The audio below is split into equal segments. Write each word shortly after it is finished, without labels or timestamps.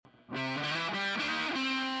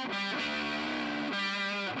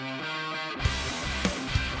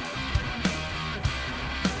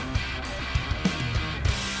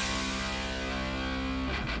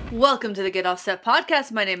Welcome to the Get Offset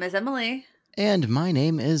podcast. My name is Emily. And my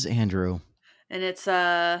name is Andrew. And it's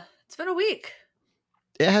been a week.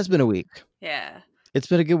 It has been a week. Yeah. It's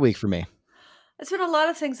been a good week for me. It's been a lot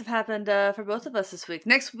of things have happened for both of us this week.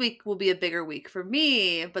 Next week will be a bigger week for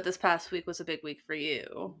me, but this past week was a big week for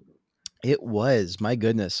you. It was. My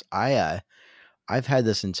goodness. I've had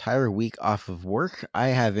this entire week off of work. I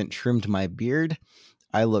haven't trimmed my beard.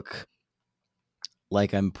 I look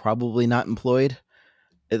like I'm probably not employed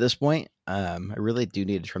at this point. I really do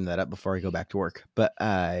need to trim that up before I go back to work. But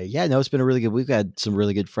it's been a really good week. We had some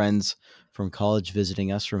really good friends from college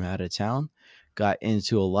visiting us from out of town. Got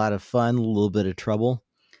into a lot of fun, a little bit of trouble.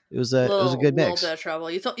 It was a good mix. A little bit of trouble.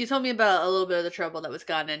 You told me about a little bit of the trouble that was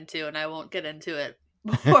gotten into, and I won't get into it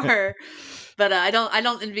more. But I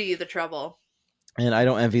don't envy you the trouble. And I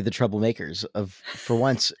don't envy the troublemakers. For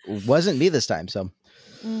once, it wasn't me this time. So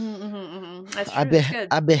That's true.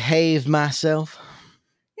 I behaved myself.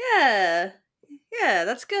 Yeah,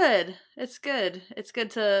 that's good. It's good. It's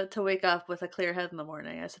good to wake up with a clear head in the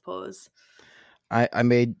morning, I suppose. I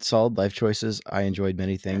made solid life choices. I enjoyed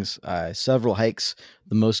many things. Several hikes.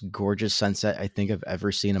 The most gorgeous sunset I think I've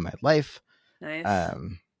ever seen in my life. Nice.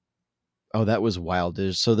 That was wild.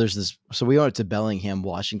 So we went to Bellingham,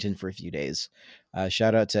 Washington for a few days.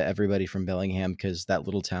 Shout out to everybody from Bellingham because that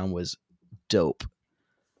little town was dope.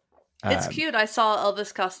 It's cute. I saw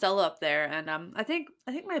Elvis Costello up there, and I think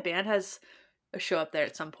my band has a show up there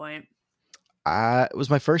at some point. It was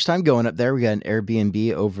my first time going up there. We got an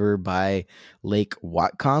Airbnb over by Lake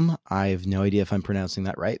Whatcom. I have no idea if I'm pronouncing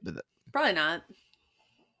that right, but probably not.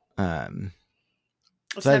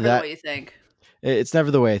 It's never the way you think. It's never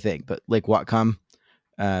the way I think, but Lake Whatcom,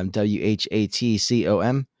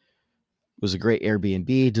 Whatcom, was a great Airbnb.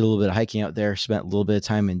 Did a little bit of hiking out there. Spent a little bit of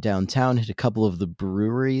time in downtown. Hit a couple of the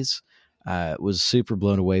breweries. Was super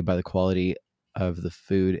blown away by the quality of the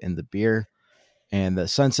food and the beer. And the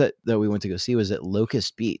sunset that we went to go see was at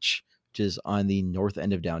Locust Beach, which is on the north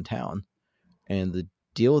end of downtown. And the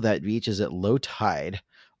deal with that beach is at low tide,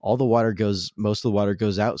 most of the water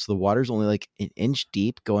goes out. So the water's only like an inch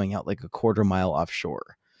deep going out like a quarter mile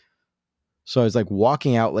offshore. So I was like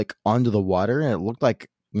walking out like onto the water and it looked like,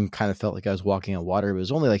 and kind of felt like I was walking on water. It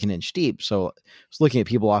was only like an inch deep. So I was looking at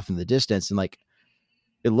people off in the distance and like,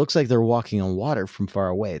 it looks like they're walking on water from far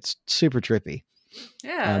away. It's super trippy.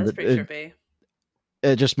 Yeah, that's pretty trippy.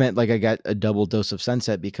 It just meant like I got a double dose of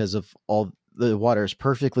sunset because of all the water is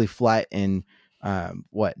perfectly flat and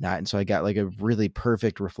whatnot. And so I got like a really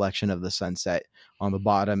perfect reflection of the sunset on the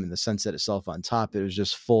bottom and the sunset itself on top. It was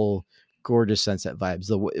just full gorgeous sunset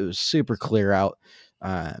vibes. It was super clear out.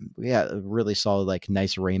 A really solid, like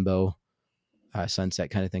nice rainbow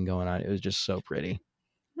sunset kind of thing going on. It was just so pretty.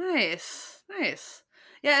 Nice.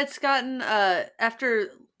 Yeah, it's gotten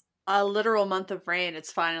after a literal month of rain,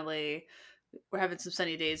 we're having some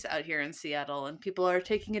sunny days out here in Seattle, and people are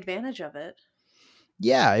taking advantage of it.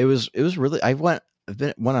 Yeah, it was really. I went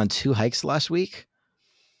on 2 hikes last week,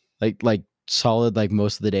 like solid, like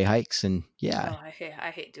most of the day hikes, and yeah. Oh, I hate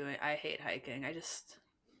hiking.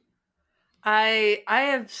 I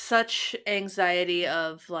have such anxiety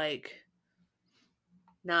of like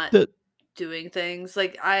not doing things.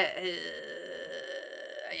 Like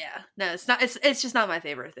it's just not my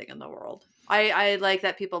favorite thing in the world. I like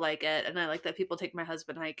that people like it, and I like that people take my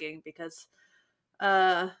husband hiking because,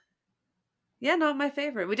 not my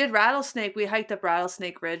favorite. We did Rattlesnake. We hiked up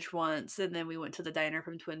Rattlesnake Ridge once, and then we went to the diner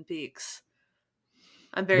from Twin Peaks.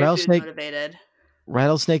 I'm very food motivated.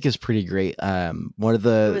 Rattlesnake is pretty great. It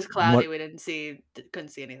was cloudy. We couldn't see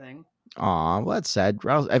anything. Aw, well, that's sad.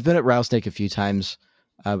 I've been at Rattlesnake a few times.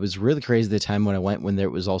 It was really crazy the time when I went when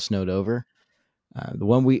it was all snowed over.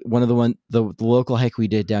 The local hike we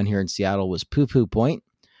did down here in Seattle was Poo Poo Point.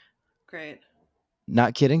 Great.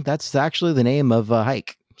 Not kidding. That's actually the name of a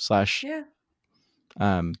hike / the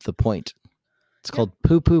point. It's called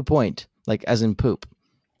Poo Poo Point, like as in poop.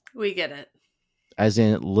 We get it. As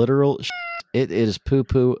in literal it is Poo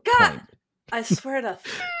Poo Point. I swear to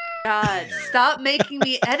God, stop making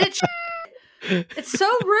me edit It's so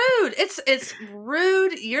rude. It's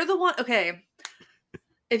rude. You're the one. Okay.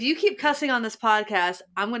 If you keep cussing on this podcast,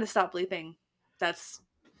 I'm going to stop bleeping. That's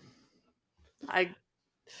the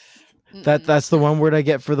one word I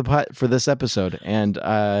get for this episode, and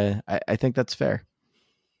I think that's fair.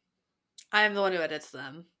 I am the one who edits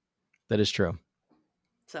them. That is true.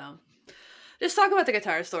 So, just talk about the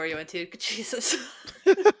guitar store you went to. Jesus.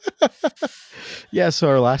 Yeah, so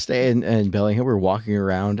our last day in Bellingham, we were walking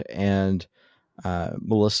around, and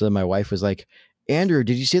Melissa, my wife, was like, Andrew,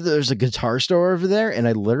 did you see that there's a guitar store over there? And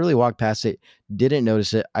I literally walked past it, didn't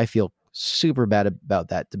notice it. I feel super bad about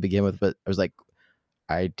that to begin with, but I was like,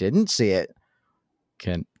 I didn't see it.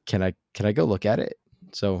 Can I go look at it?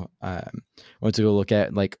 So went to go look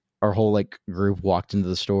at, like, our whole like group walked into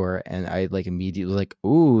the store, and I like immediately was like,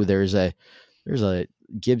 ooh, there's a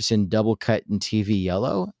Gibson double cut in TV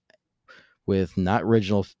yellow with not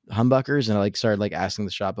original humbuckers. And I like started like asking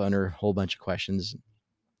the shop owner a whole bunch of questions.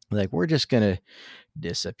 Like, we're just gonna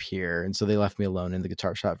disappear. And so they left me alone in the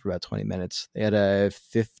guitar shop for about 20 minutes. They had a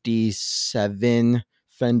 57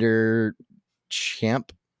 Fender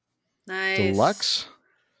Champ Nice. Deluxe,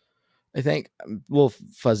 I think. I'm a little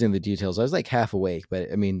fuzzy in the details. I was like half awake,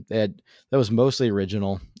 but I mean, that was mostly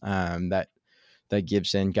original. That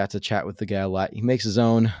Gibson, got to chat with the guy a lot. He makes his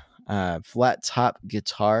own flat top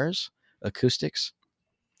guitars, acoustics,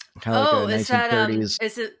 kind of like Oh, a is that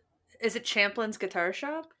 1930s. is it Champlin's Guitar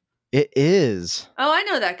Shop? It is Oh, I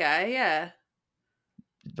know that guy. Yeah.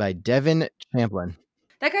 by Devin Champlin.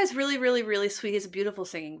 That guy's really, really, really sweet. He has a beautiful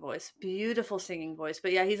singing voice. Beautiful singing voice.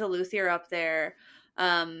 But yeah, he's a luthier up there.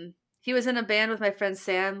 He was in a band with my friend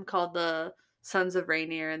Sam called the Sons of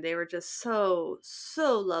Rainier, and they were just so,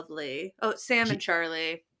 so lovely. Oh, Sam and He,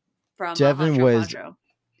 Charlie from Devin Honcho was Poncho.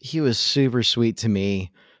 he was super sweet to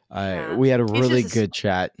me. Yeah. We had a He's really just, good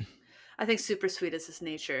chat. I think super sweet is his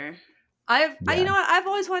nature. You Yeah. know what? I've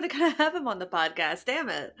always wanted to kind of have him on the podcast. Damn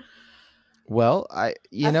it. Well,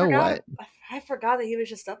 you I know forgot. what? I forgot that he was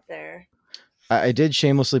just up there. I did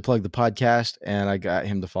shamelessly plug the podcast, and I got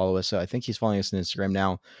him to follow us. So I think he's following us on Instagram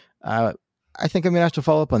now. I think I'm gonna have to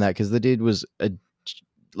follow up on that, because the dude was a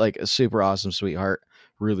super awesome sweetheart.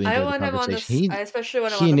 Really I enjoyed the want him on conversation. this. I especially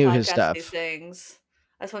want him on He the knew his podcast if he stuff. sings.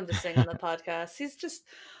 I just want him to sing on the podcast. He's just,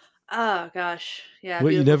 oh gosh, yeah, What,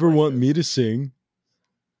 you beautiful never want voices. me to sing?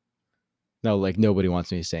 No, like, nobody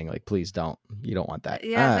wants me to sing. Like, please don't. You don't want that.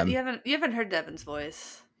 You haven't heard Devin's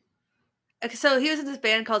voice. Okay, so he was in this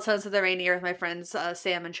band called Sons of the Rainier with my friends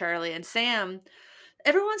Sam and Charlie. And Sam,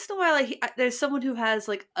 every once in a while, like there's someone who has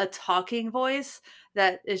like a talking voice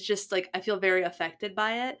that is just like I feel very affected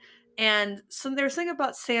by it. And there's something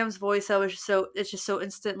about Sam's voice that was it's just so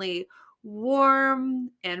instantly warm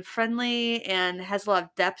and friendly and has a lot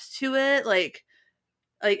of depth to it. Like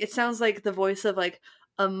it sounds like the voice of like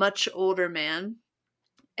a much older man.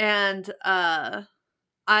 And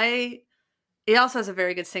I he also has a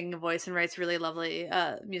very good singing voice and writes really lovely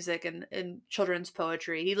music and children's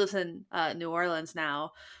poetry. He lives in New Orleans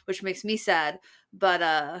now, which makes me sad.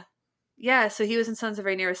 But yeah, so he was in Sons of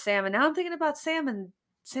Rainier with Sam, and now I'm thinking about Sam and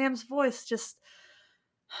Sam's voice. Just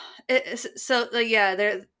so like yeah,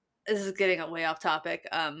 there. This is getting way off topic.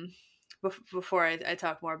 Before I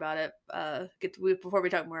talk more about it, before we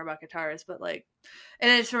talk more about guitars, but like,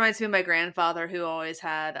 and it just reminds me of my grandfather who always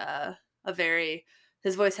had a very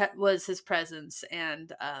his voice was his presence,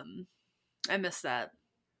 and I miss that.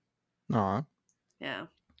 Aw. Yeah.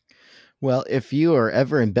 Well, if you are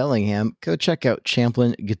ever in Bellingham, go check out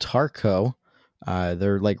Champlin Guitar Co.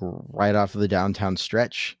 They're like right off of the downtown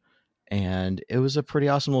stretch, and it was a pretty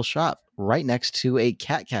awesome little shop right next to a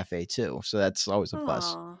cat cafe too. So that's always a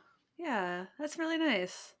plus. Oh, yeah, that's really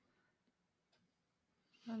nice.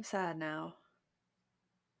 I'm sad now.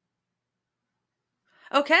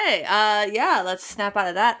 Okay, yeah, let's snap out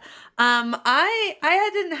of that. I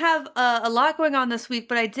didn't have a lot going on this week,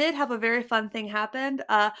 but I did have a very fun thing happen.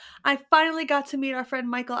 I finally got to meet our friend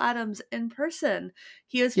Michael Adams in person.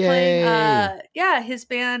 He was playing, Yay! yeah, his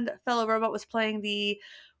band Fellow Robot was playing the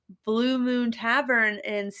Blue Moon Tavern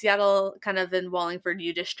in Seattle, kind of in Wallingford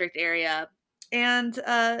U District area, and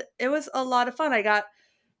it was a lot of fun. I got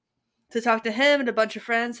to talk to him and a bunch of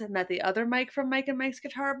friends. I met the other Mike from Mike and Mike's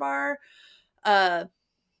Guitar Bar. Uh,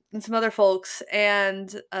 and some other folks,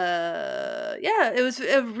 and yeah, it was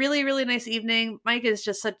a really really nice evening. Mike is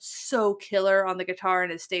just so killer on the guitar,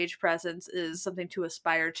 and his stage presence is something to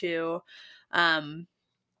aspire to. And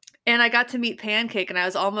I got to meet Pancake, and I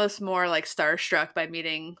was almost more like starstruck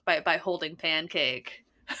by holding Pancake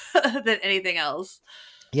than anything else.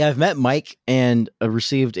 Yeah, I've met Mike and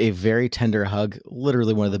received a very tender hug.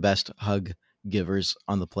 Literally one of the best hug givers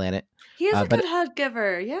on the planet. He is a But good hug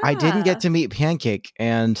giver. I didn't get Yeah. to meet Pancake,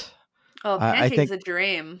 and Oh, I Pancake's think a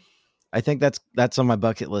dream. that's on my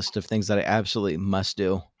bucket list of things that I absolutely must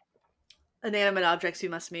do. Inanimate objects you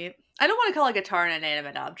must meet. I don't want to call a guitar an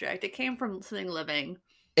inanimate object. It came from something living.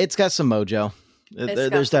 It's got some mojo. It's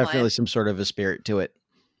got There's some definitely life. some sort of a spirit to it.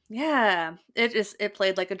 Yeah, it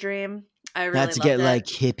played like a dream. I Not really to get loved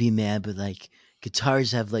like it. hippie, man, but like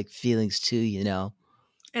guitars have like feelings too, you know.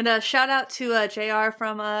 And shout out to JR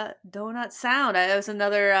from Donut Sound. That was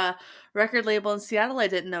another record label in Seattle I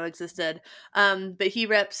didn't know existed. But he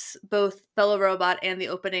reps both Fellow Robot and the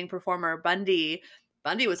opening performer Bundy.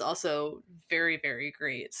 Bundy was also very very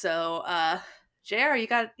great. So JR, you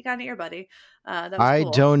got an ear, buddy. That was I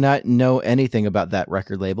cool. do not know anything about that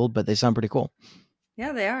record label, but they sound pretty cool.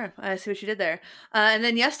 Yeah, they are. I see what you did there. And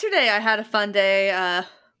then yesterday I had a fun day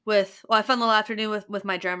with, well, I fun little afternoon with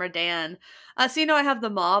my drummer Dan. So you know I have the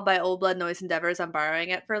Maw by Old Blood Noise Endeavors. I'm borrowing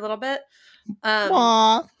it for a little bit. Um,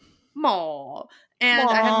 Mwah, Maw. And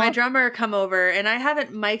I had my mwah. drummer come over, and I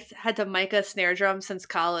haven't had to mic a snare drum since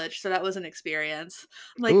college, so that was an experience.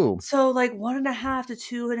 I'm like, Ooh, so like 1.5 to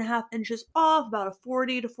 2.5 inches off, about a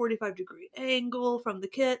 40 to 45 degree angle from the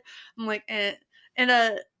kit. I'm like, and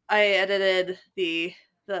I edited the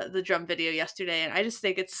drum video yesterday, and I just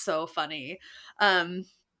think it's so funny. Um,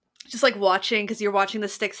 just like watching, because you're watching the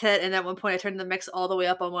sticks hit, and at one point I turned the mix all the way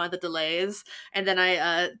up on one of the delays, and then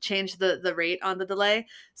I changed the rate on the delay,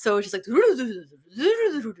 so it's just like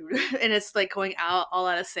and it's like going out all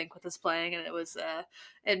out of sync with us playing, and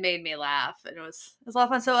it made me laugh, and it was a lot of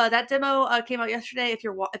fun. So that demo came out yesterday. If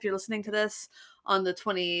you're listening to this on the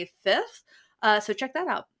 25th, so check that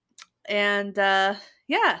out. And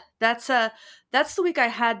yeah, that's the week I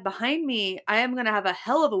had behind me. I am gonna have a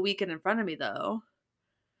hell of a weekend in front of me, though.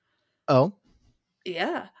 oh,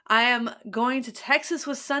 Yeah, I am going to Texas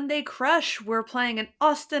with Sunday Crush. We're playing in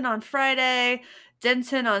Austin on Friday,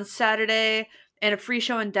 Denton on Saturday, and a free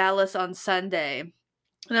show in Dallas on Sunday.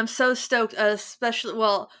 And I'm so stoked, especially,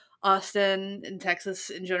 well, Austin and Texas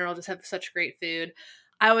in general just have such great food.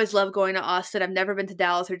 I always love going to Austin. I've never been to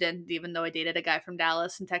Dallas or Denton, even though I dated a guy from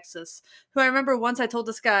Dallas and Texas, who I remember once I told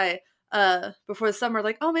this guy before the summer,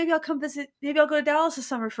 like, oh, maybe I'll come visit, maybe I'll go to Dallas this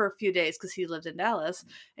summer for a few days because he lived in Dallas.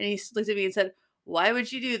 And he looked at me and said, why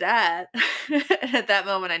would you do that? And at that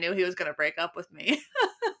moment, I knew he was going to break up with me.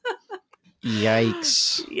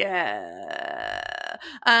 yikes. Yeah.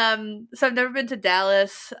 So I've never been to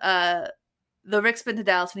Dallas. The Rick's been to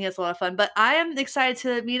Dallas and he has a lot of fun. But I am excited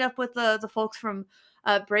to meet up with the folks from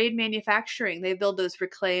Braid Manufacturing. They build those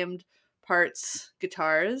reclaimed parts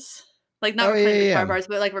guitars. Like not Oh, yeah, reclaimed yeah, guitar yeah. parts,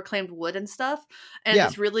 but like reclaimed wood and stuff. And Yeah,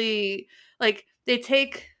 it's really like they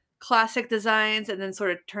take classic designs and then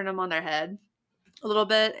sort of turn them on their head a little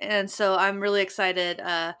bit. And so I'm really excited.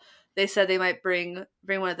 They said they might bring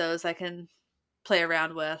one of those I can play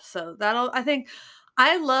around with. So I think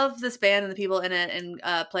I love this band and the people in it, and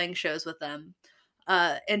playing shows with them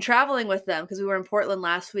and traveling with them because we were in Portland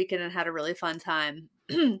last weekend and had a really fun time.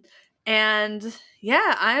 And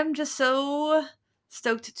yeah, I am just so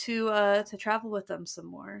stoked to travel with them some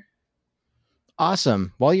more.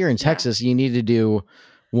 awesome. While you're in Yeah. Texas, you need to do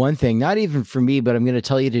one thing, not even for me, but I'm going to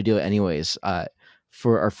tell you to do it anyways.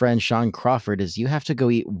 For our friend Sean Crawford, is you have to go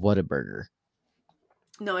eat Whataburger.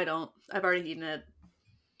 No, I don't. I've already eaten it.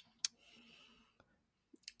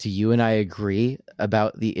 Do you and I agree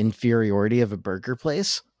about the inferiority of a burger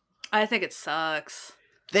place? I think it sucks.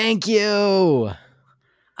 Thank you.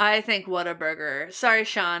 I think Whataburger. Sorry,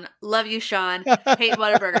 Sean. Love you, Sean. Hate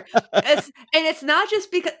Whataburger. It's not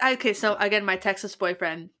just because. Okay, so again, my Texas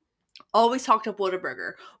boyfriend always talked up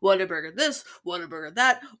Whataburger. Whataburger this, Whataburger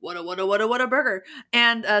that, Whataburger.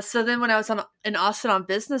 And so then when I was in Austin on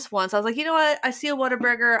business once, I was like, you know what? I see a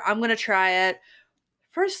Whataburger. I'm gonna try it.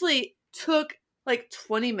 Firstly, took like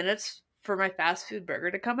 20 minutes for my fast food burger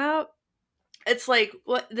to come out. It's like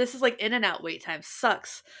what this is like In-N-Out wait time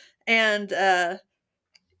sucks. And Yeah,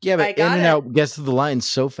 I but In got and it. Out gets to the line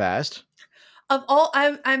so fast. Of all,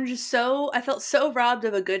 I'm just so I felt so robbed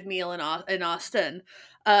of a good meal in Austin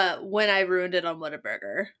when I ruined it on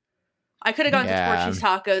Whataburger. I could have gone to Yeah. Torchy's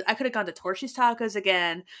Tacos. I could have gone to Torchy's Tacos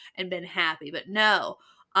again and been happy, but no,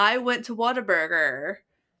 I went to Whataburger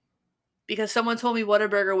because someone told me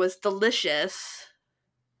Whataburger was delicious,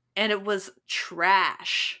 and it was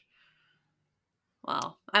trash.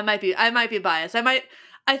 Well, I might be biased.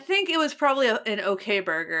 I think it was probably an okay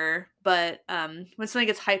burger, but when something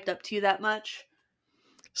gets hyped up to you that much,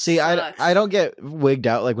 See, I sucks. don't get wigged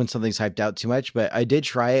out like when something's hyped out too much, but I did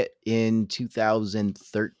try it in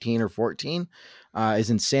 2013 or 14. I was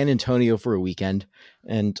in San Antonio for a weekend,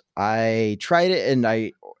 and I tried it, and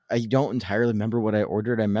I don't entirely remember what I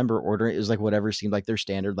ordered. I remember ordering it was like whatever seemed like their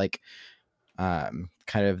standard, like kind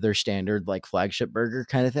of their standard like flagship burger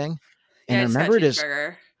kind of thing. And Yeah, I I just got a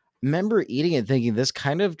cheeseburger. remember eating it thinking this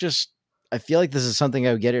kind of just I feel like this is something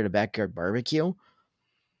I would get at a backyard barbecue.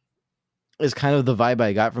 Is kind of the vibe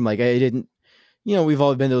I got from like I didn't we've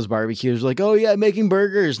all been to those barbecues like, oh yeah, making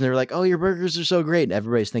burgers. And they're like, oh, your burgers are so great. And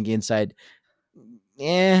everybody's thinking inside,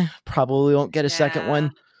 probably won't get a second Yeah.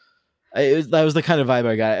 one. That was the kind of vibe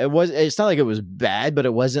I got. It's not like it was bad, but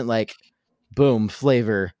it wasn't like boom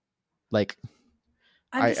flavor. Like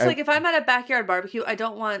I'm just I like if I'm at a backyard barbecue, I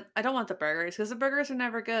don't want the burgers because the burgers are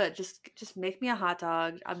never good. Just make me a hot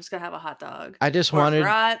dog. I'm just gonna have a hot dog I just or a wanted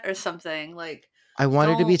brat or something like. I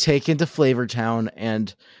wanted to be Don't. taken to Flavor Town,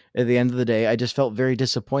 and at the end of the day, I just felt very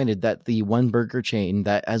disappointed that the one burger chain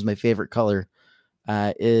that has my favorite color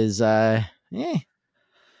is eh. Yeah,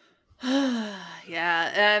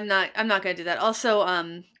 I'm not gonna do that. Also,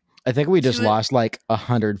 I think we just two lost like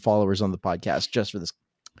 100 followers on the podcast just for this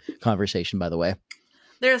conversation. By the way,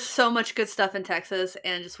 there's so much good stuff in Texas,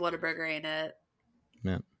 and just Whataburger ain't it.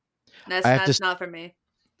 yeah. I That's have to. that's not for me.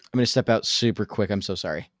 I'm going to step out super quick. I'm so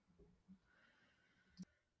sorry.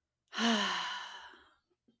 Well,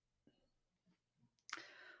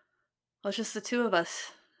 it's just the two of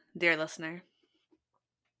us, dear listener.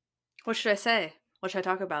 What should I say? What should I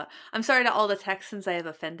talk about? I'm sorry to all the Texans I have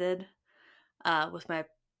offended with my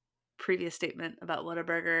previous statement about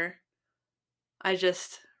Whataburger. I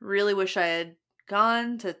just really wish I had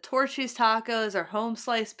gone to Torchy's Tacos or Home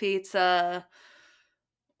Slice Pizza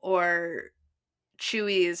or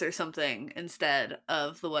Chewy's or something instead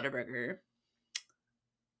of the Whataburger.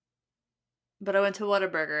 But I went to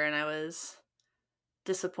Whataburger and I was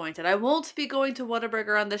disappointed. I won't be going to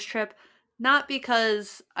Whataburger on this trip, not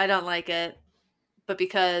because I don't like it, but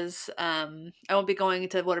because I won't be going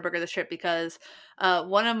to Whataburger this trip because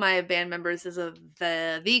one of my band members is a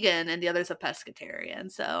vegan and the other's a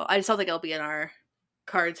pescatarian. So I just don't think it'll be in our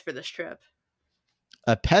cards for this trip.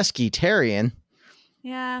 A pescatarian?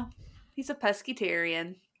 Yeah, he's a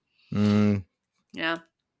pescatarian. Mm. Yeah.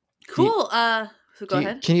 Cool. So go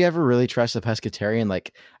ahead. Can you ever really trust a pescatarian?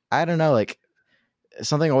 Like, I don't know, like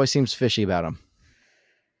something always seems fishy about him.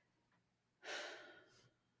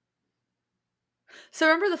 So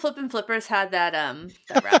remember the Flippin' Flippers had that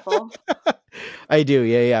raffle? I do,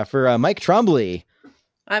 yeah. For Mike Trombley.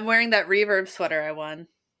 I'm wearing that Reverb sweater I won.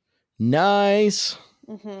 Nice.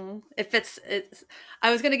 Mm-hmm. It fits.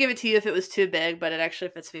 I was gonna give it to you if it was too big, but it actually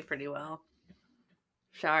fits me pretty well.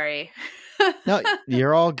 Sorry. No,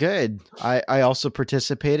 you're all good. I also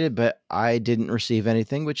participated, but I didn't receive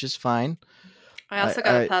anything, which is fine. I also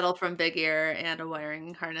got a pedal from Big Ear and a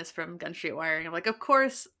wiring harness from Gun Street Wiring. I'm like, of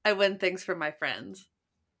course I win things from my friends.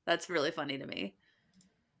 That's really funny to me.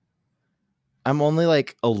 I'm only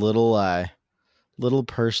like a little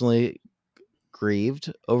personally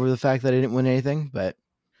grieved over the fact that I didn't win anything, but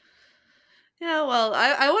yeah, well,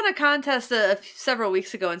 I won a contest several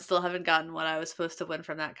weeks ago and still haven't gotten what I was supposed to win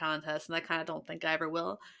from that contest, and I kind of don't think I ever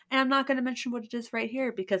will. And I'm not going to mention what it is right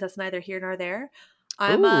here because that's neither here nor there.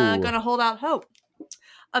 I'm going to hold out hope.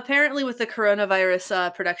 Apparently, with the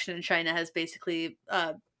coronavirus, production in China has basically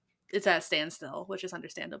it's at a standstill, which is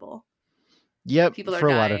understandable. Yep, people are for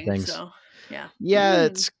dying, a lot of things. So yeah,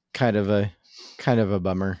 it's kind of a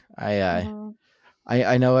bummer. I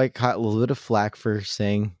know I caught a little bit of flack for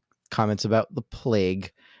saying comments about the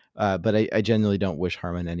plague, but I genuinely don't wish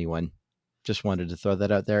harm on anyone. Just wanted to throw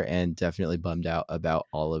that out there, and definitely bummed out about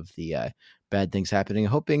all of the bad things happening.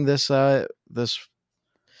 Hoping this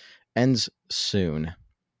ends soon.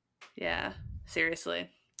 Yeah, seriously.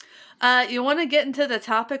 You want to get into the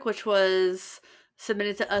topic, which was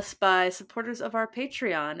submitted to us by supporters of our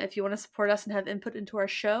Patreon. If you want to support us and have input into our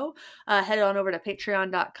show, head on over to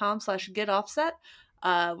patreon.com/getoffset.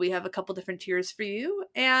 We have a couple different tiers for you,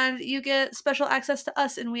 and you get special access to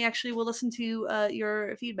us, and we actually will listen to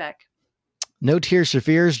your feedback. No tears for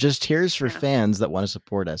fears, just tears for fans that want to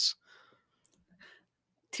support us.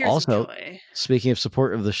 Tears also, of joy. Speaking of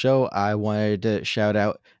support of the show, I wanted to shout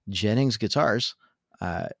out Jennings Guitars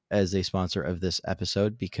as a sponsor of this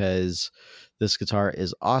episode because this guitar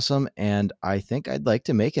is awesome, and I think I'd like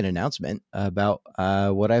to make an announcement about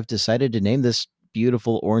what I've decided to name this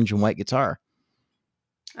beautiful orange and white guitar.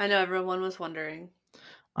 I know everyone was wondering.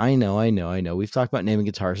 I know. We've talked about naming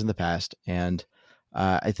guitars in the past, and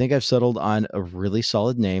I think I've settled on a really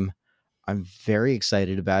solid name. I'm very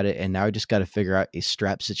excited about it, and now I just got to figure out a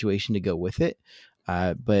strap situation to go with it.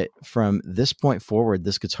 But from this point forward,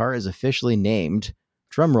 this guitar is officially named,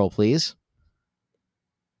 drum roll please,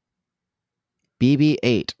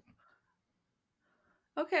 BB-8.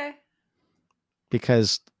 Okay.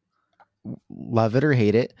 Because love it or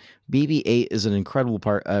hate it, BB-8 is an incredible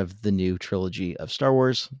part of the new trilogy of Star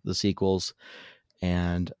Wars, the sequels,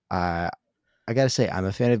 and I gotta say, I'm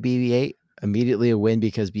a fan of BB-8. Immediately a win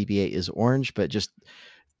because BB-8 is orange, but just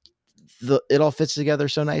it all fits together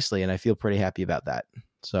so nicely, and I feel pretty happy about that.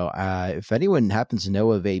 So if anyone happens to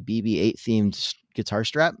know of a BB-8 themed guitar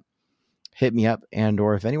strap, hit me up. And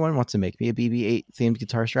or if anyone wants to make me a BB-8 themed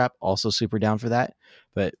guitar strap, also super down for that.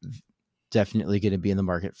 But definitely going to be in the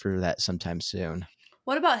market for that sometime soon.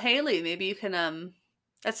 What about Haley? Maybe you can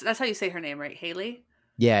that's how you say her name, right? Haley?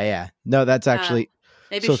 Yeah. No, that's actually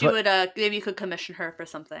maybe maybe you could commission her for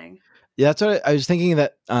something. Yeah, that's what I was thinking.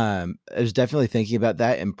 That I was definitely thinking about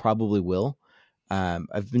that, and probably will.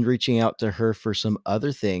 I've been reaching out to her for some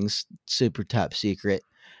other things, super top secret,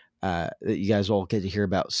 that you guys will get to hear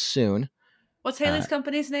about soon. What's Uh, Haley's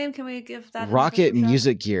company's name? Can we give that info Rocket some shout out?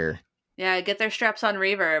 Music Gear. Yeah, get their straps on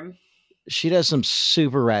reverb. She does some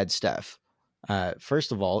super rad stuff.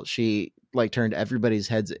 First of all, she like turned everybody's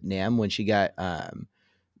heads at NAM when she got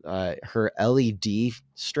her LED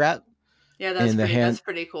strap Yeah, in the that's hand.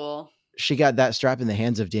 pretty cool. She got that strap in the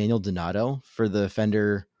hands of Daniel Donato for the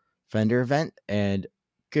Fender event, and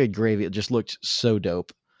good gravy, it just looked so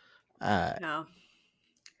dope. Yeah.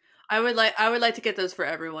 I would like to get those for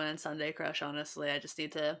everyone in Sunday Crush, honestly. I just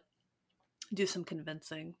need to do some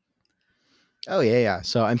convincing. Oh yeah.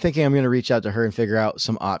 So I'm thinking I'm going to reach out to her and figure out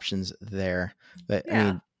some options there. But I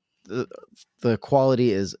Yeah. mean, the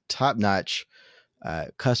quality is top notch.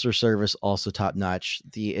 Customer service also top notch.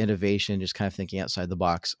 The innovation, just kind of thinking outside the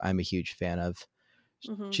box, I'm a huge fan of.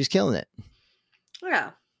 Mm-hmm. She's killing it.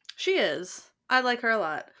 Yeah, she is. I like her a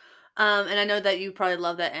lot. And I know that you probably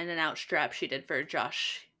love that in and out strap she did for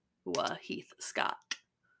Joshua Heath Scott.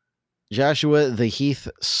 Joshua the Heath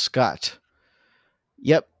Scott.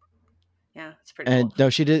 Yep. Yeah, it's pretty And cool. no,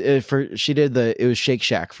 she did it was Shake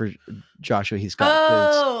Shack for Joshua Heath Scott.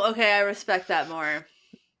 Oh, okay. I respect that more.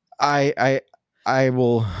 I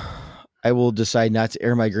will decide not to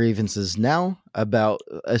air my grievances now about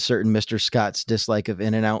a certain Mr. Scott's dislike of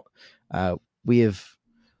In and Out. We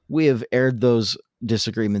have aired those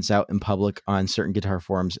disagreements out in public on certain guitar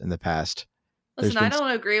forums in the past. Listen, I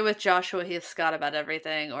don't agree with Joshua Heath Scott about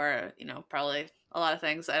everything, or probably a lot of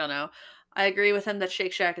things. I don't know. I agree with him that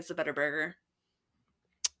Shake Shack is a better burger.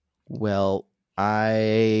 Well,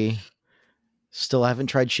 I still haven't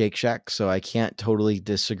tried Shake Shack, so I can't totally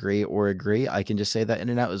disagree or agree. I can just say that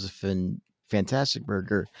In-N-Out is a fantastic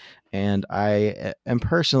burger, and I am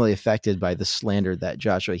personally affected by the slander that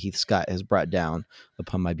Joshua Heath Scott has brought down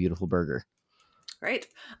upon my beautiful burger. Right.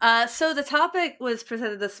 So the topic was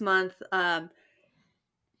presented this month.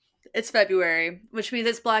 It's February, which means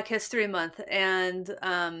it's Black History Month, and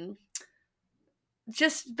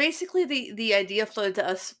just basically the idea floated to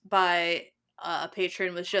us by a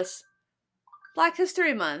patron was just Black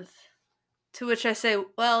History Month. To which I say,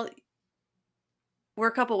 well, we're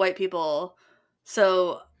a couple white people,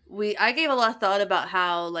 so I gave a lot of thought about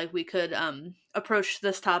how like we could approach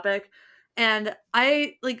this topic, and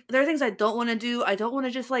there are things I don't want to do. I don't want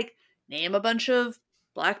to just like name a bunch of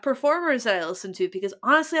Black performers that I listen to, because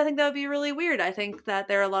honestly I think that would be really weird. I think that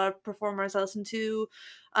there are a lot of performers I listen to,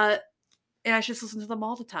 and I should just listen to them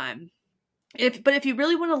all the time. If you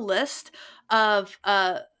really want a list of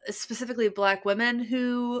specifically Black women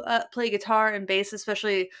who play guitar and bass,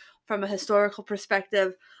 especially from a historical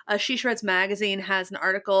perspective, She Shreds magazine has an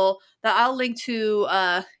article that I'll link to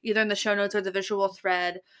either in the show notes or the visual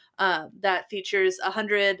thread that features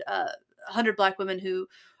 100 Black women who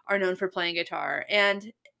are known for playing guitar.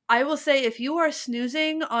 And I will say, if you are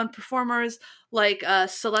snoozing on performers like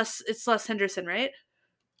Celeste Henderson, right?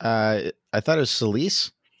 I thought it was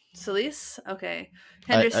Celise. Celise? Okay.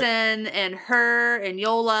 Henderson and her and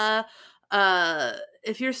Yola.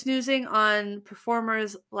 If you're snoozing on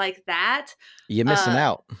performers like that, you're missing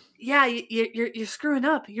out. Yeah, you're screwing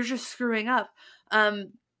up. You're just screwing up.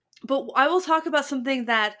 But I will talk about something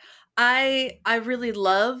that I really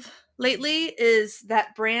love lately, is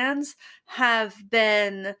that brands have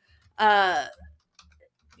been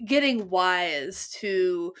getting wise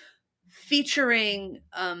to featuring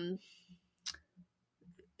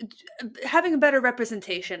having a better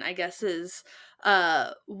representation, I guess, is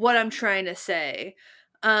what I'm trying to say.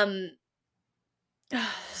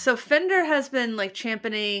 So Fender has been like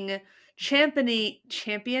championing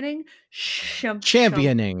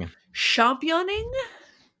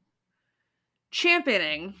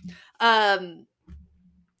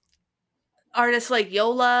artists like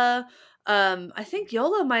Yola. I think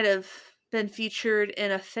Yola might have been featured in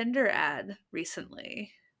a Fender ad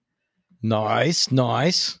recently. Nice.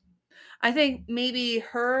 I think maybe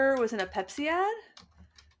her was in a Pepsi ad.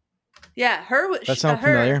 Yeah, her. That sounds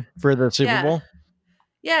familiar for the Super Bowl.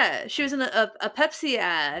 Yeah, she was in a Pepsi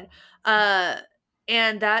ad,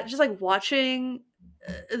 and that just like watching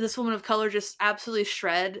this woman of color just absolutely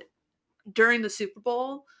shred during the Super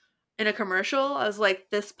Bowl in a commercial. I was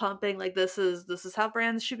like, this pumping, like this is how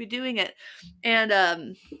brands should be doing it.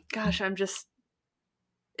 And gosh, I'm just.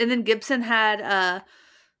 And then Gibson had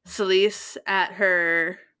Celise at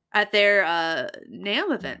their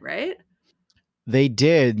NAMM event, right? They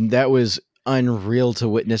did. That was unreal to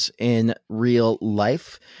witness in real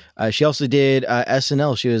life. She also did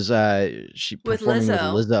SNL. She was performing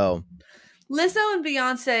with Lizzo. Lizzo and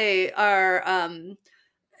Beyonce are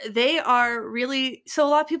they are really, so a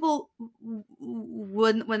lot of people,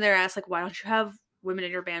 when they're asked like, why don't you have women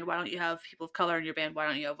in your band, why don't you have people of color in your band, why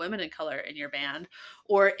don't you have women of color in your band,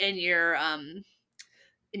 or in your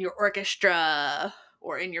orchestra,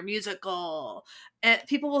 or in your musical, and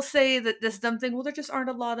people will say that this dumb thing, well, there just aren't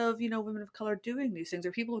a lot of, women of color doing these things,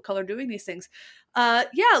 or people of color doing these things.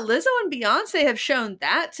 Yeah, Lizzo and Beyonce have shown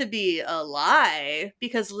that to be a lie,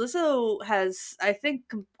 because Lizzo has, I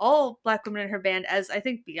think, all black women in her band, as I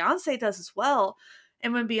think Beyonce does as well.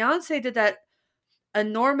 And when Beyonce did that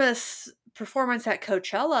enormous performance at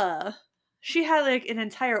Coachella, she had like an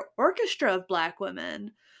entire orchestra of black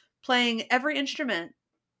women playing every instrument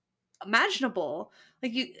imaginable.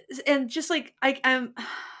 Like you, and just like I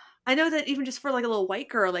know that even just for like a little white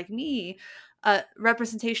girl like me,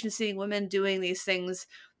 representation of seeing women doing these things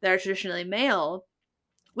that are traditionally male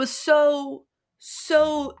was so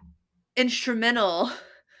instrumental,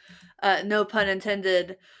 no pun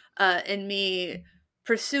intended, in me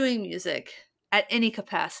pursuing music at any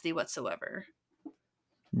capacity whatsoever.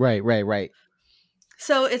 Right, right, right.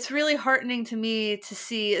 So it's really heartening to me to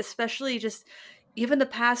see, especially just even the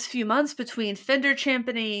past few months, between Fender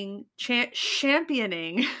championing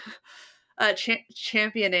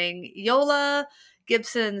Yola,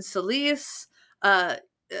 Gibson, Solis,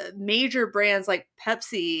 major brands like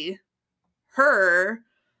Pepsi, her.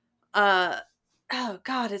 Oh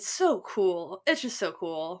God, it's so cool. It's just so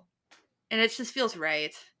cool, and it just feels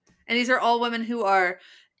right. And these are all women who are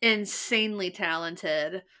insanely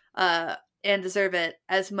talented, and deserve it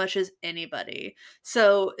as much as anybody.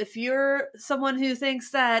 So if you're someone who thinks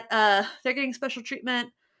that they're getting special treatment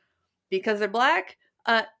because they're black,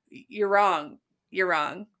 you're wrong. You're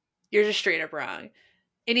wrong. You're just straight up wrong.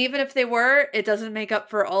 And even if they were, it doesn't make up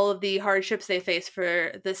for all of the hardships they face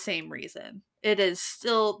for the same reason. It is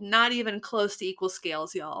still not even close to equal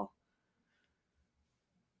scales, y'all.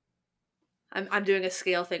 I'm doing a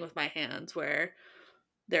scale thing with my hands where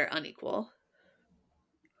they're unequal.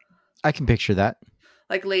 I can picture that.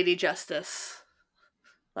 Like Lady Justice.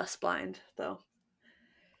 Less blind, though.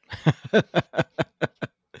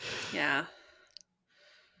 Yeah.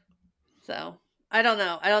 So, I don't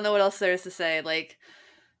know. I don't know what else there is to say. Like,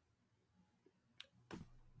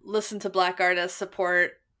 listen to black artists,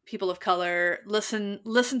 support people of color, listen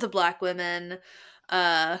to black women.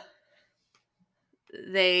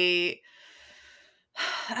 They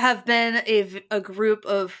have been a group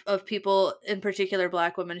of people, in particular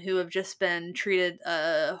black women, who have just been treated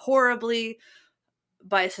horribly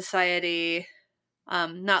by society,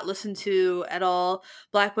 not listened to at all.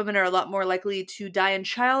 Black women are a lot more likely to die in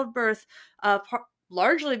childbirth,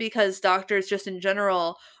 largely because doctors, just in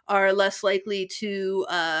general, are less likely to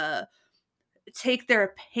take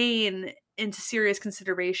their pain into serious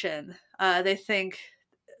consideration. They think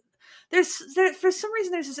for some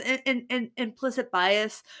reason there's this implicit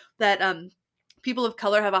bias that people of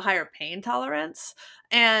color have a higher pain tolerance,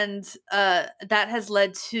 and that has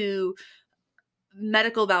led to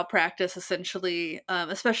medical malpractice, essentially,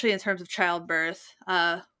 especially in terms of childbirth.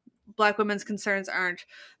 Black women's concerns aren't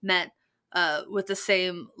met with the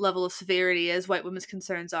same level of severity as white women's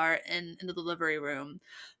concerns are in the delivery room.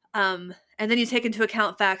 And then you take into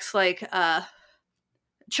account facts like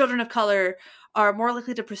children of color are more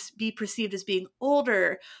likely to be perceived as being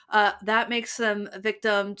older. That makes them a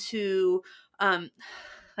victim to,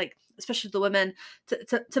 like, especially the women,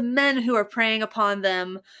 to men who are preying upon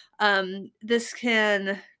them. This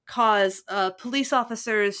can cause police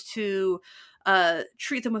officers to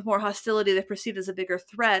treat them with more hostility. They're perceived as a bigger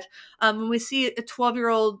threat. When we see a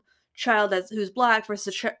 12-year-old child who's black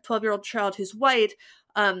versus a 12-year-old child who's white,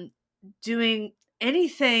 doing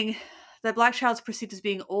anything, that black child's perceived as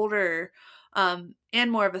being older,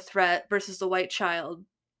 and more of a threat versus the white child.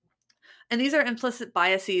 And these are implicit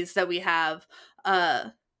biases that we have.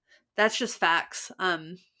 That's just facts.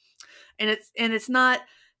 And it's not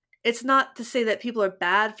to say that people are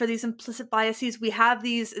bad for these implicit biases. We have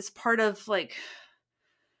these as part of, like,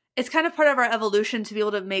 it's kind of part of our evolution to be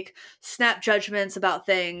able to make snap judgments about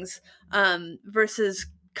things, versus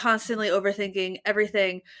constantly overthinking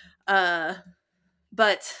everything.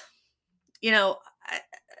 But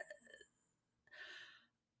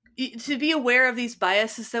to be aware of these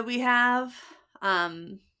biases that we have,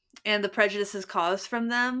 and the prejudices caused from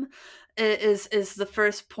them, is the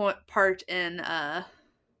first part in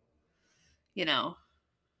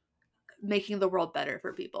making the world better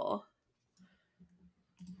for people.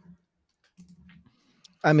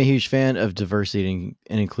 I'm a huge fan of diversity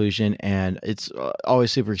and inclusion, and it's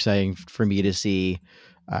always super exciting for me to see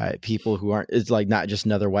people who aren't, it's like not just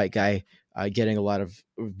another white guy getting a lot of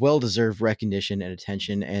well-deserved recognition and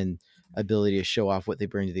attention. And ability to show off what they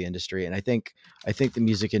bring to the industry. And I think the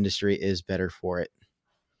music industry is better for it.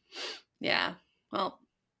 Yeah. Well,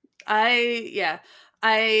 yeah.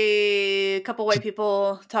 A couple white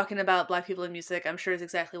people talking about black people in music, I'm sure is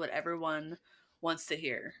exactly what everyone wants to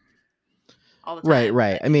hear all the Right, time.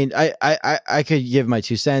 right. I mean, I could give my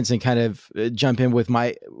 2 cents and kind of jump in with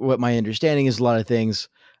what my understanding is a lot of things.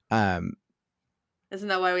 Um, Isn't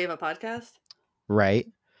that why we have a podcast? right.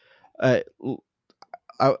 Uh,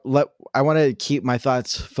 I, I want to keep my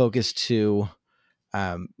thoughts focused to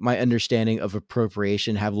my understanding of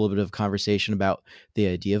appropriation. Have a little bit of conversation about the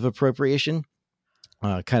idea of appropriation.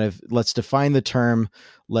 Kind of let's define the term.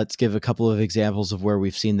 Let's give a couple of examples of where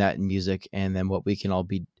we've seen that in music, and then what we can all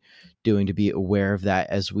be doing to be aware of that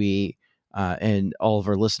as we and all of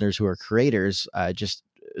our listeners who are creators, just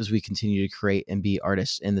as we continue to create and be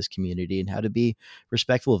artists in this community, and how to be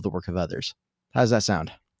respectful of the work of others. How does that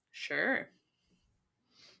sound? Sure.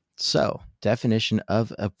 So, definition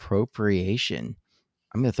of appropriation.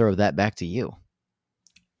 I'm going to throw that back to you.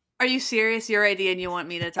 Are you serious? Your idea and you want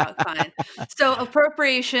me to talk? Fine. So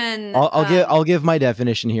appropriation. I'll give my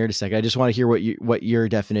definition here in a second. I just want to hear what your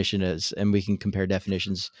definition is, and we can compare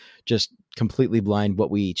definitions. Just completely blind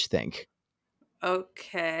what we each think.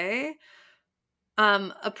 Okay.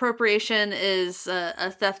 Appropriation is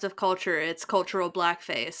a theft of culture. It's cultural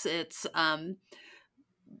blackface. It's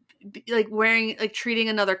like treating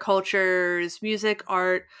another culture's music,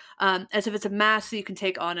 art, as if it's a mask that you can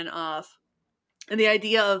take on and off. And the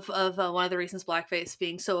idea of one of the reasons blackface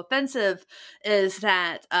being so offensive is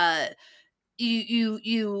that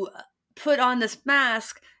you put on this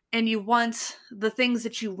mask and you want the things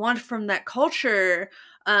that you want from that culture.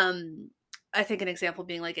 I think an example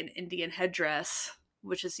being like an Indian headdress,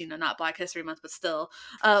 which is, not Black History Month, but still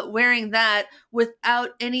wearing that without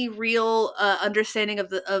any real understanding of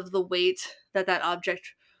the weight that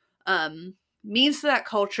object means to that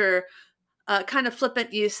culture. Kind of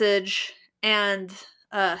flippant usage, and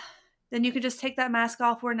then you can just take that mask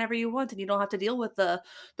off whenever you want, and you don't have to deal with the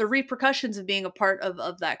repercussions of being a part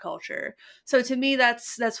of that culture. So to me,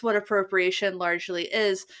 that's what appropriation largely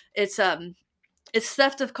is. It's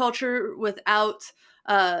theft of culture without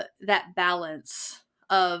that balance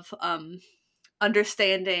of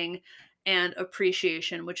understanding and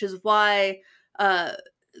appreciation, which is why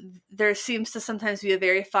there seems to sometimes be a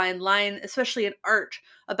very fine line, especially in art,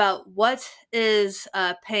 about what is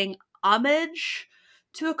paying homage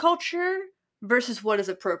to a culture versus what is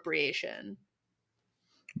appropriation.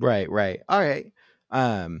 Right. All right.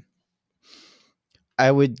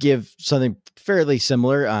 I would give something fairly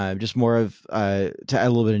similar, just more of to add a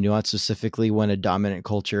little bit of nuance, specifically when a dominant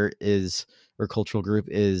culture is or cultural group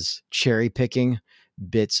is cherry picking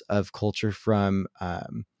bits of culture from a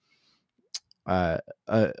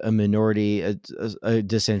minority, a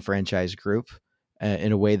disenfranchised group,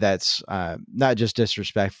 in a way that's not just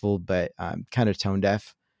disrespectful, but kind of tone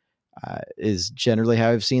deaf, is generally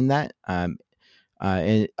how I've seen that. And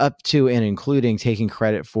up to and including taking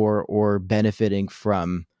credit for or benefiting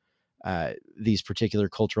from these particular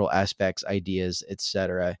cultural aspects, ideas,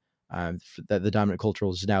 etc., that the dominant culture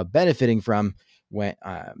is now benefiting from, when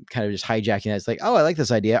kind of just hijacking that. It's like, oh, I like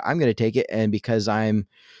this idea, I'm going to take it, and because I'm,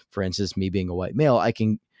 for instance, me being a white male, I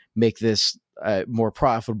can make this more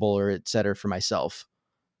profitable or etc. for myself.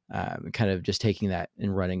 Kind of just taking that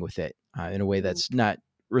and running with it in a way that's not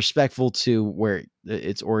respectful to where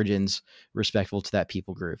its origins, respectful to that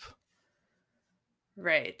people group.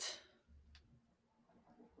 Right.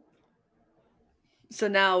 So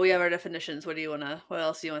now we have our definitions. What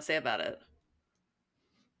else do you want to say about it?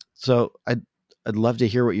 So I'd love to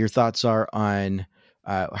hear what your thoughts are on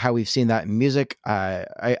how we've seen that in music.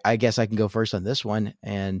 I guess I can go first on this one.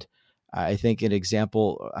 And I think an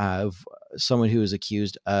example of someone who is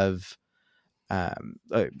accused of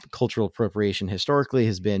cultural appropriation historically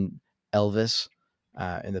has been Elvis.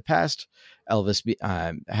 In the past, Elvis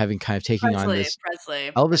having kind of taking on this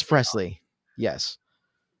Elvis Presley. Yes.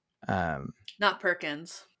 Not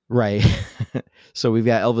Perkins. Right. So we've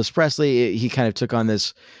got Elvis Presley. He kind of took on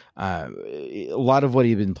this, a lot of what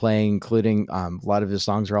he'd been playing, including a lot of his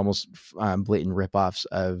songs are almost blatant ripoffs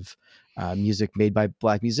of music made by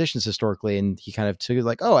Black musicians historically. And he kind of took it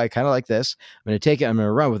like, oh, I kind of like this. I'm going to take it. I'm going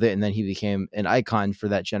to run with it. And then he became an icon for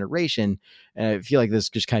that generation. And I feel like this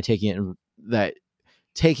just kind of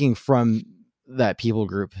taking from that people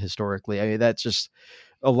group historically. I mean, that's just,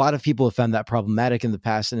 a lot of people have found that problematic in the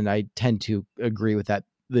past. And I tend to agree with that,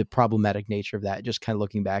 the problematic nature of that, just kind of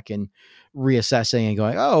looking back and reassessing and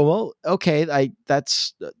going, oh, well, okay,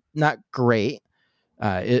 that's not great.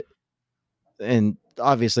 And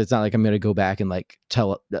obviously it's not like I'm going to go back and like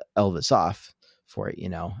tell Elvis off for it.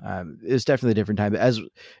 It's definitely a different time, but as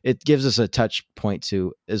it gives us a touch point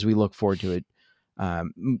to, as we look forward to it,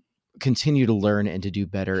 continue to learn and to do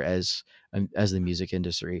better as the music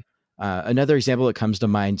industry. Another example that comes to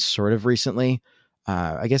mind sort of recently,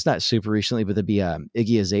 I guess not super recently, but there'd be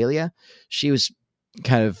Iggy Azalea. She was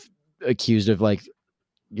kind of accused of like,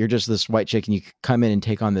 you're just this white chick and you come in and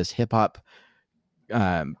take on this hip hop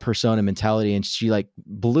persona mentality, and she like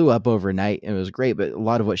blew up overnight and it was great. But a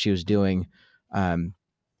lot of what she was doing, what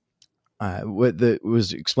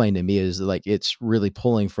was explained to me is like it's really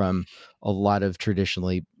pulling from a lot of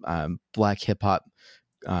traditionally black hip hop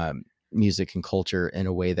music and culture in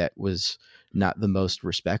a way that was not the most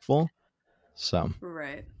respectful. So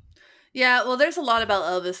Right. Yeah, well, there's a lot about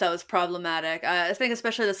Elvis that was problematic. I think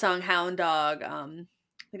especially the song "Hound Dog." I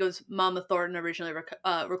think it was Mama Thornton originally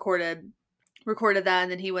recorded that,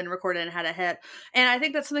 and then he went and recorded and had a hit. And I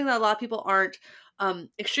think that's something that a lot of people aren't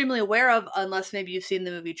extremely aware of, unless maybe you've seen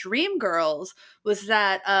the movie Dreamgirls. Was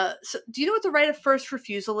that so do you know what the right of first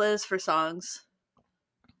refusal is for songs?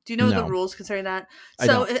 Do you know the no, rules concerning that? I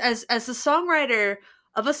So don't. as the songwriter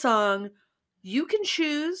of a song, you can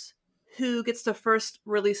choose who gets to first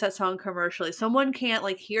release that song commercially. Someone can't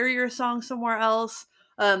like hear your song somewhere else,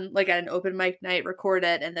 like at an open mic night, record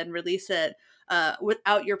it and then release it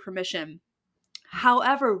without your permission.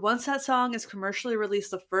 However, once that song is commercially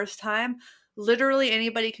released the first time, literally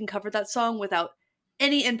anybody can cover that song without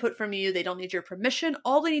any input from you. They don't need your permission.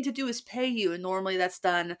 All they need to do is pay you. And normally that's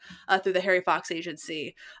done through the Harry Fox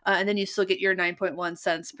agency. And then you still get your 9.1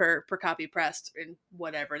 cents per copy pressed and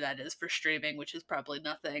whatever that is for streaming, which is probably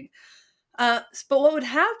nothing. But what would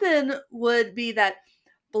happen would be that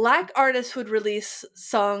black artists would release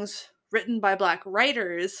songs written by black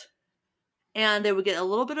writers, and they would get a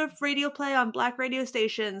little bit of radio play on black radio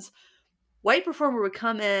stations. White performer would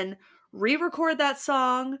come in, re-record that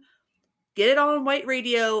song, get it on white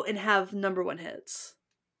radio, and have number one hits.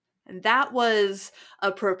 And that was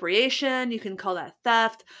appropriation. You can call that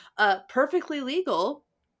theft. Perfectly legal.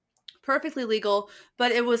 Perfectly legal.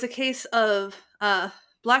 But it was a case of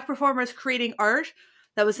black performers creating art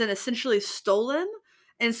that was then essentially stolen.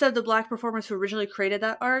 Instead of the black performers who originally created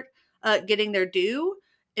that art getting their due,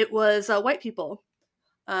 it was white people.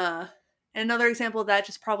 And another example of that,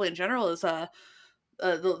 just probably in general, is the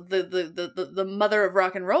mother of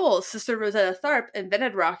rock and roll, Sister Rosetta Tharpe,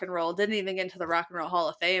 invented rock and roll. Didn't even get into the Rock and Roll Hall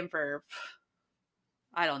of Fame for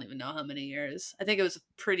I don't even know how many years. I think it was a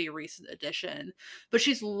pretty recent addition, but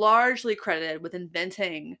she's largely credited with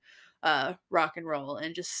inventing rock and roll,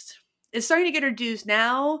 and just is starting to get her dues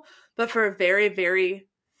now. But for a very, very,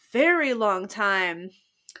 very long time,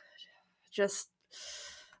 just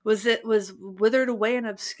was withered away in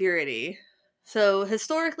obscurity. So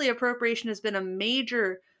historically, appropriation has been a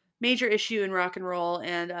major issue in rock and roll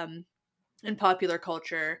and in popular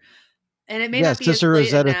culture. And it may Yeah, not be as Sister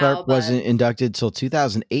blatant Rosetta Tharpe now, but wasn't inducted till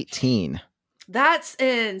 2018. that's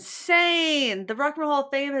insane. The Rock and Roll Hall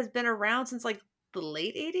of Fame has been around since like the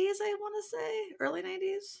late 80s, I want to say, early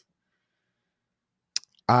 90s.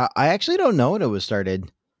 I actually don't know when it was started.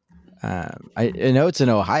 I know it's in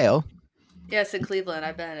Ohio. Yes, in Cleveland,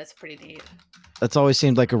 I've been. It's pretty neat. That's always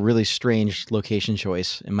seemed like a really strange location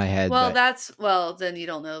choice in my head. Well, But then you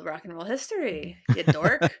don't know rock and roll history, you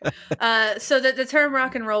dork. So the term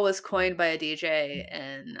rock and roll was coined by a DJ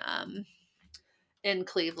in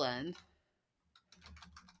Cleveland.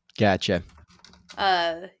 gotcha.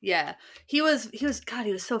 Yeah, he was God,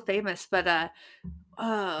 he was so famous, but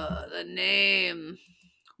the name.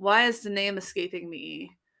 Why is the name escaping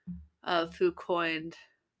me of who coined?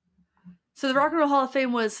 So the Rock and Roll Hall of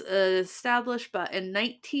Fame was established in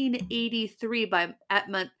 1983 by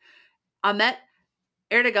Ahmet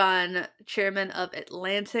Erdogan, chairman of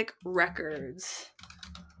Atlantic Records.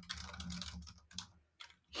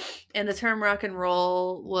 And the term rock and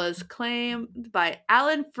roll was claimed by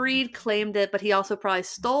Alan Freed, claimed it, but he also probably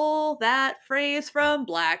stole that phrase from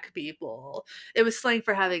black people. It was slang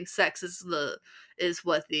for having sex is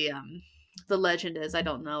what the legend is. I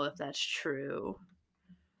don't know if that's true.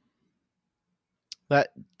 That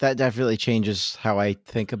definitely changes how I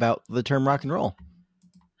think about the term rock and roll.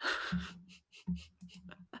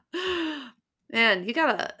 Man, you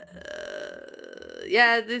gotta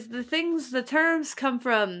yeah, the terms come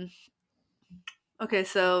from. Okay,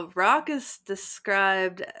 so rock is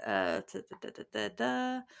described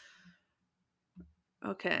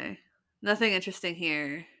okay, nothing interesting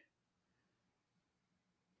here.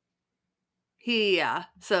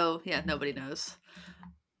 So nobody knows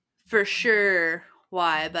for sure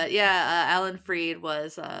why, but yeah, Alan Freed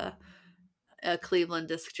was a Cleveland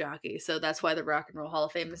disc jockey, so that's why the Rock and Roll Hall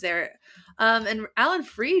of Fame is there. And Alan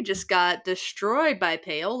Freed just got destroyed by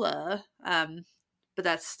payola. But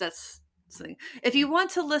that's something. If you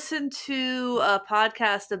want to listen to a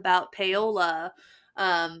podcast about payola,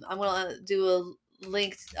 I'm gonna do a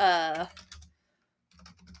link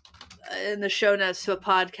in the show notes to a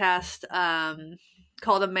podcast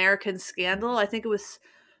called American Scandal. I think it was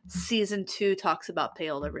season 2, talks about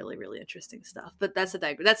payola. Really, really interesting stuff. But that's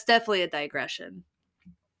that's definitely a digression.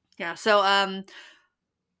 Yeah. So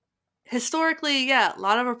historically, yeah, a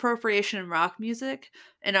lot of appropriation in rock music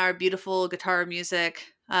and our beautiful guitar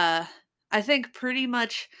music. I think pretty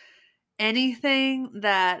much anything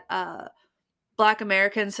that Black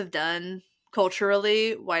Americans have done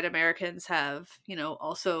culturally, white Americans have,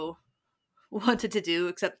 also wanted to do,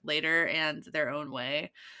 except later and their own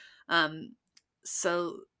way.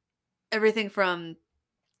 So everything from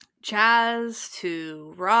jazz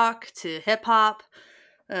to rock to hip hop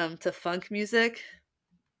to funk music,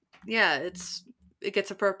 yeah, it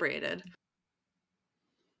gets appropriated.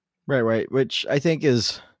 Right. Which I think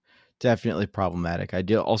is definitely problematic. I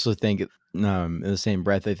do also think, in the same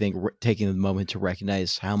breath, I think taking the moment to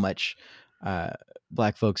recognize how much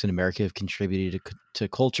Black folks in America have contributed to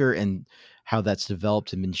culture and how that's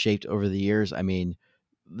developed and been shaped over the years. I mean,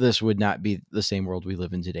 this would not be the same world we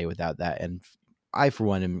live in today without that. And I, for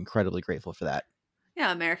one, am incredibly grateful for that.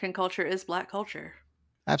 Yeah, American culture is Black culture.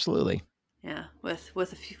 Absolutely. Yeah, with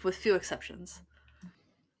few exceptions.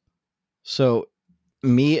 So,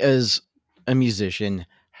 me as a musician,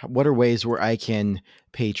 what are ways where I can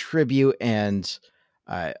pay tribute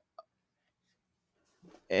uh,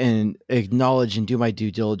 and acknowledge and do my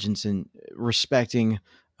due diligence in respecting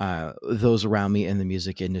those around me in the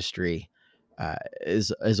music industry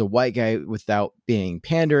as a white guy without being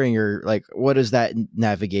pandering, or like, what does that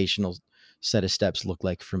navigational set of steps look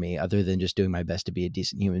like for me other than just doing my best to be a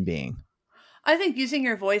decent human being? I think using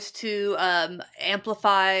your voice to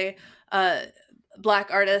amplify Black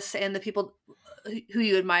artists and the people who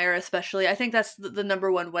you admire, especially, I think that's the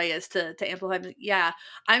number one way, is to amplify. Yeah,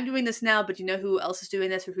 I'm doing this now, but you know who else is doing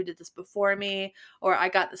this, or who did this before me, or I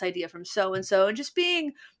got this idea from so and so, and just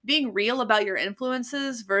being real about your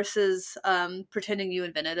influences versus pretending you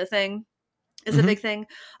invented a thing is a big thing.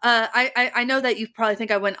 I know that you probably think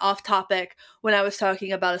I went off topic when I was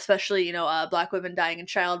talking about, especially, Black women dying in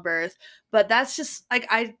childbirth, but that's just like,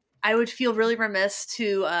 I would feel really remiss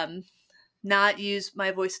to not use my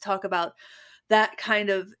voice to talk about that kind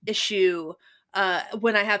of issue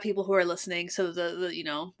when I have people who are listening. So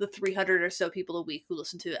the 300 or so people a week who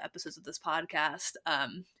listen to episodes of this podcast,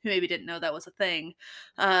 who maybe didn't know that was a thing,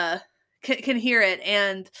 can hear it.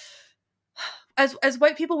 And as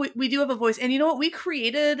white people, we do have a voice, and you know what? We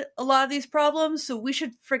created a lot of these problems, so we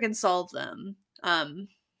should freaking solve them.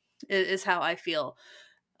 Is how I feel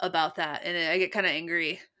about that, and I get kind of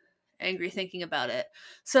angry thinking about it.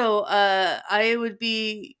 So I would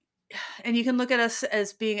be, and you can look at us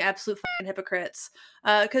as being absolute fucking hypocrites,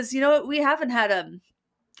 because you know what? We haven't had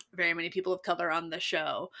very many people of color on the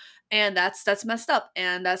show, and that's messed up,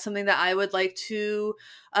 and that's something that I would like to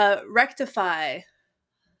rectify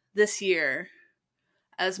this year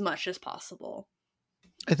as much as possible.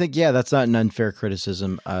 I think, yeah, that's not an unfair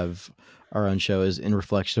criticism of our own show, is in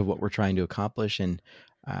reflection of what we're trying to accomplish. And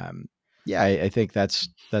yeah, I think that's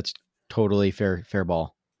totally fair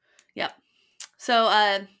ball. Yep.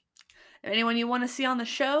 So anyone you want to see on the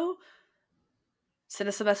show, send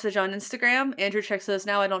us a message on Instagram. Andrew checks those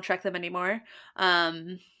now. I don't check them anymore.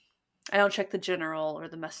 I don't check the general or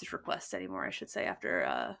the message request anymore, I should say,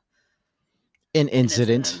 after an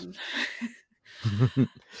incident.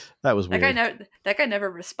 That was weird. That guy never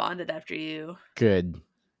responded after you. Good.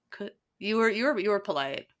 You were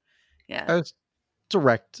polite. Yeah. I was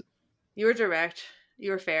direct. You were direct.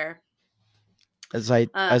 You were fair. As I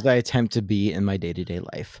attempt to be in my day-to-day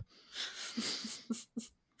life.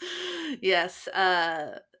 Yes.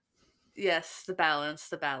 Yes, the balance.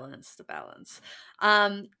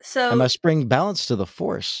 So I must bring balance to the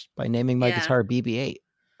force by naming my guitar BB-8.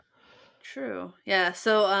 True. Yeah.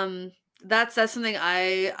 So that's something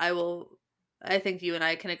I think you and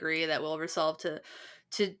I can agree that we'll resolve to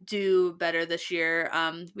do better this year.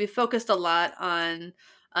 We've focused a lot on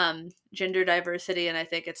gender diversity, and I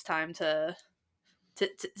think it's time to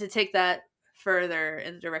take that further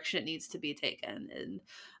in the direction it needs to be taken, and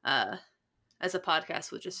as a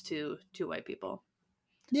podcast with just two white people.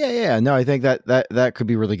 Yeah. No, I think that could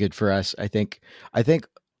be really good for us. I think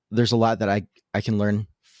there's a lot that I can learn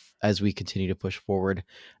as we continue to push forward,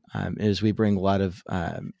 as we bring a lot of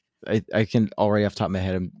I can already off the top of my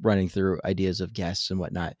head, I'm running through ideas of guests and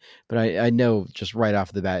whatnot, but I know just right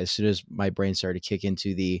off the bat, as soon as my brain started to kick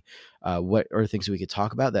into the what are things we could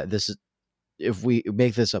talk about, that this is, if we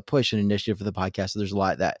make this a push and initiative for the podcast, there's a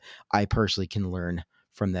lot that I personally can learn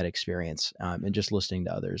from that experience, and just listening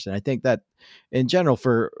to others. And I think that in general,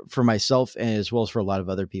 for myself and as well as for a lot of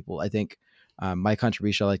other people, I think my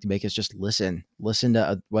contribution I like to make is just listen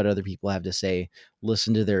to what other people have to say,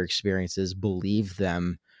 listen to their experiences, believe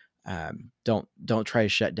them. Don't try to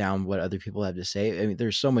shut down what other people have to say. I mean,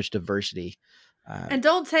 there's so much diversity. And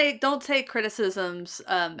don't take criticisms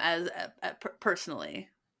as personally.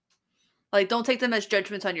 Like, don't take them as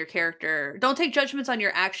judgments on your character. Don't take judgments on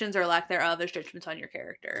your actions or lack thereof as judgments on your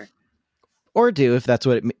character. Or do, if that's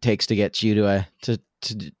what it takes to get you to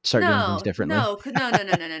start doing things differently. No.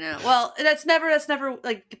 Well, that's never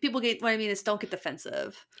like, people get, what I mean is, don't get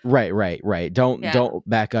defensive. Right. Don't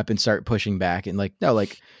back up and start pushing back and like, no,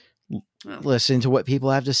 like listen to what people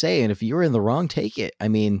have to say. And if you're in the wrong, take it. I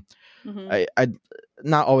mean, I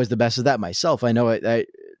not always the best at that myself. I know I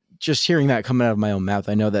just hearing that coming out of my own mouth,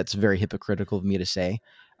 I know that's very hypocritical of me to say.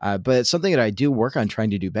 But it's something that I do work on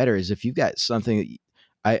trying to do better, is if you've got something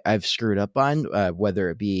that I've screwed up on,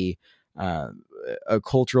 whether it be a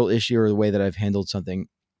cultural issue or the way that I've handled something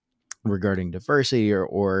regarding diversity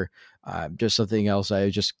or just something else,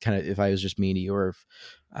 I just kind of, if I was just mean to you, or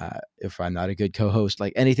if I'm not a good co-host,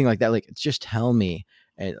 like anything like that, like just tell me,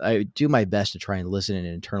 and I do my best to try and listen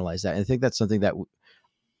and internalize that. And I think that's something that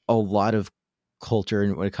a lot of culture,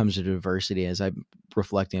 and when it comes to diversity, as I'm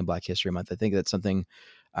reflecting on Black History Month, I think that's something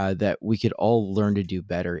that we could all learn to do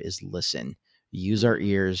better, is listen, use our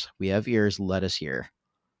ears. We have ears. Let us hear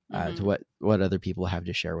to what other people have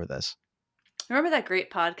to share with us. Remember that great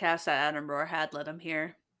podcast that Adam Rohr had, Let Him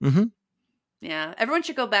Hear? Mm-hmm. Yeah. Everyone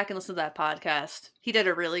should go back and listen to that podcast. He did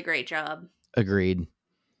a really great job. Agreed.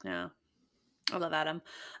 Yeah. I love Adam.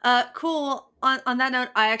 Cool. On that note,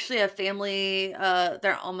 I actually have family.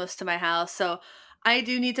 They're almost to my house, so I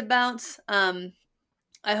do need to bounce.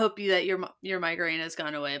 I hope that your migraine has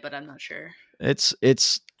gone away, but I'm not sure. It's.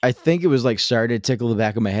 I think it was like started to tickle the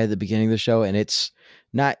back of my head at the beginning of the show, and it's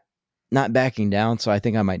not backing down. So I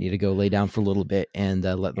think I might need to go lay down for a little bit and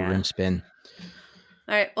let the room spin.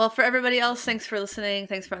 All right. Well, for everybody else, thanks for listening.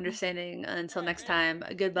 Thanks for understanding. Until next time,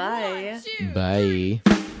 goodbye. 1, 2, Bye.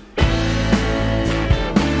 3.